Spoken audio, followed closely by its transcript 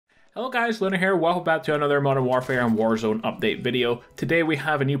Hello guys, Luna here, welcome back to another Modern Warfare and Warzone update video. Today we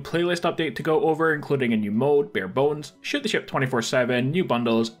have a new playlist update to go over, including a new mode, bare bones, shoot the ship 24/7, new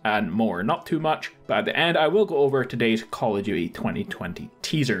bundles, and more. Not too much, but at the end I will go over today's Call of Duty 2020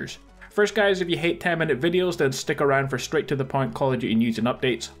 teasers. First guys, if you hate 10-minute videos, then stick around for straight to the point Call of Duty news and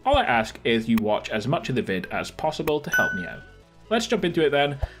updates. All I ask is you watch as much of the vid as possible to help me out. Let's jump into it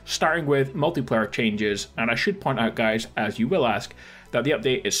then, starting with multiplayer changes, and I should point out guys, as you will ask, that the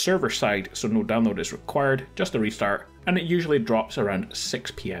update is server side, so no download is required, just a restart, and it usually drops around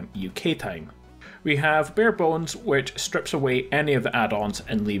 6 PM UK time. We have bare bones, which strips away any of the add-ons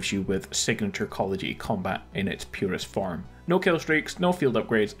and leaves you with signature Call of Duty combat in its purest form. No killstreaks, no field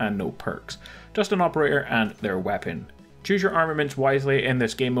upgrades, and no perks. Just an operator and their weapon. Choose your armaments wisely in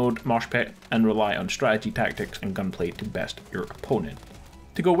this game mode, mosh pit, and rely on strategy, tactics, and gunplay to best your opponent.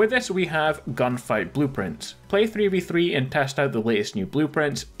 To go with this, we have Gunfight Blueprints. Play 3v3 and test out the latest new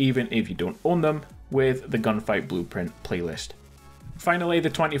blueprints, even if you don't own them, with the Gunfight Blueprint playlist. Finally, the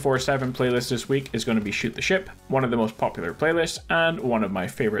 24/7 playlist this week is going to be Shoot the Ship, one of the most popular playlists, and one of my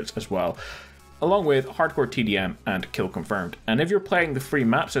favorites as well, along with Hardcore TDM and Kill Confirmed. And if you're playing the free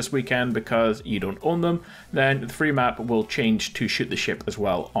maps this weekend because you don't own them, then the free map will change to Shoot the Ship as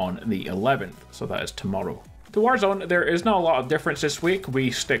well on the 11th, so that is tomorrow. To Warzone, there is not a lot of difference this week.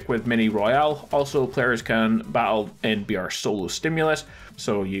 We stick with mini royale. Also, players can battle in BR solo stimulus,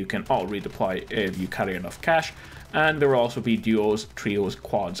 so you can auto-redeploy if you carry enough cash. And there will also be duos, trios,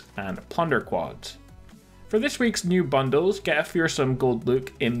 quads, and plunder quads. For this week's new bundles, get a fearsome gold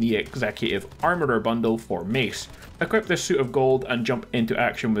look in the Executive Armorer bundle for Mace. Equip this suit of gold and jump into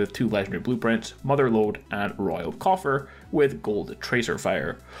action with 2 legendary blueprints, Mother Lode and Royal Coffer, with gold tracer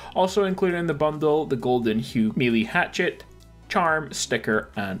fire. Also included in the bundle, the Golden Hew melee hatchet, charm, sticker,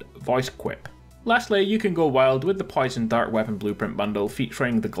 and voice quip. Lastly, you can go wild with the Poison Dart weapon blueprint bundle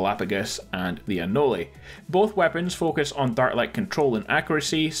featuring the Galapagos and the Anole. Both weapons focus on dart-like control and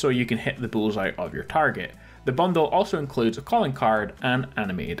accuracy, so you can hit the bullseye of your target. The bundle also includes a calling card and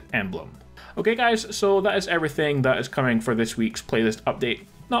animated emblem. Okay guys, so that is everything that is coming for this week's playlist update.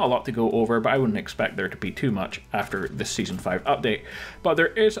 Not a lot to go over, but I wouldn't expect there to be too much after this Season 5 update. But there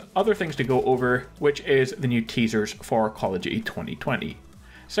is other things to go over, which is the new teasers for Call of Duty 2020.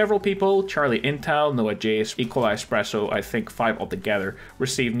 Several people, Charlie Intel, Noah Jace, Equali Espresso, I think 5 altogether,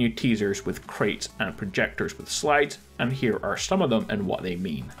 received new teasers with crates and projectors with slides, and here are some of them and what they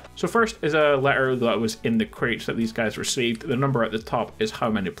mean. So first is a letter that was in the crates that these guys received. The number at the top is how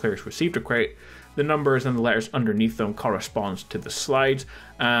many players received a crate. The numbers and the letters underneath them corresponds to the slides,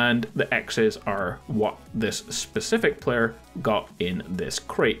 and the X's are what this specific player got in this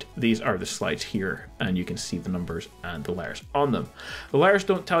crate. These are the slides here, and you can see the numbers and the letters on them. The letters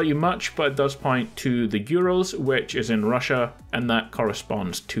don't tell you much, but it does point to the Euros, which is in Russia, and that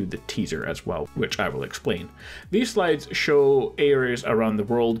corresponds to the teaser as well, which I will explain. These slides show areas around the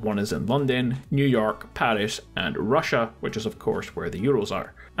world. One is in London, New York, Paris, and Russia, which is of course where the Euros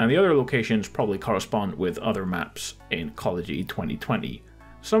are. And the other locations probably correspond with other maps in Call of Duty 2020.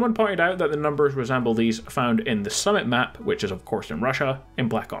 Someone pointed out that the numbers resemble these found in the Summit map, which is of course in Russia, in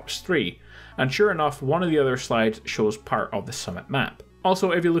Black Ops 3. And sure enough, one of the other slides shows part of the Summit map.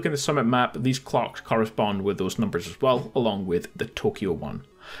 Also, if you look in the Summit map, these clocks correspond with those numbers as well, along with the Tokyo one.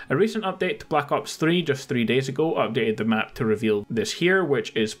 A recent update to Black Ops 3 just 3 days ago updated the map to reveal this here,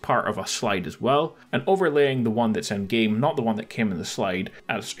 which is part of a slide as well, and overlaying the one that's in game, not the one that came in the slide,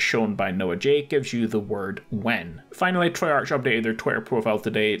 as shown by Noah J, gives you the word when. Finally, Treyarch updated their Twitter profile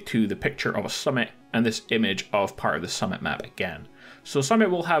today to the picture of a summit and this image of part of the Summit map again. So Summit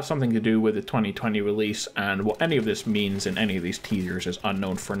will have something to do with the 2020 release, and what any of this means in any of these teasers is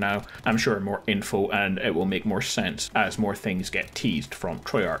unknown for now. I'm sure more info and it will make more sense as more things get teased from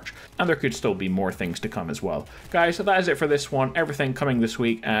Treyarch. And there could still be more things to come as well. Guys, so that is it for this one. Everything coming this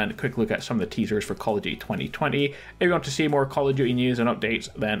week, and a quick look at some of the teasers for Call of Duty 2020. If you want to see more Call of Duty news and updates,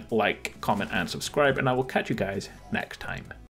 then like, comment, and subscribe, and I will catch you guys next time.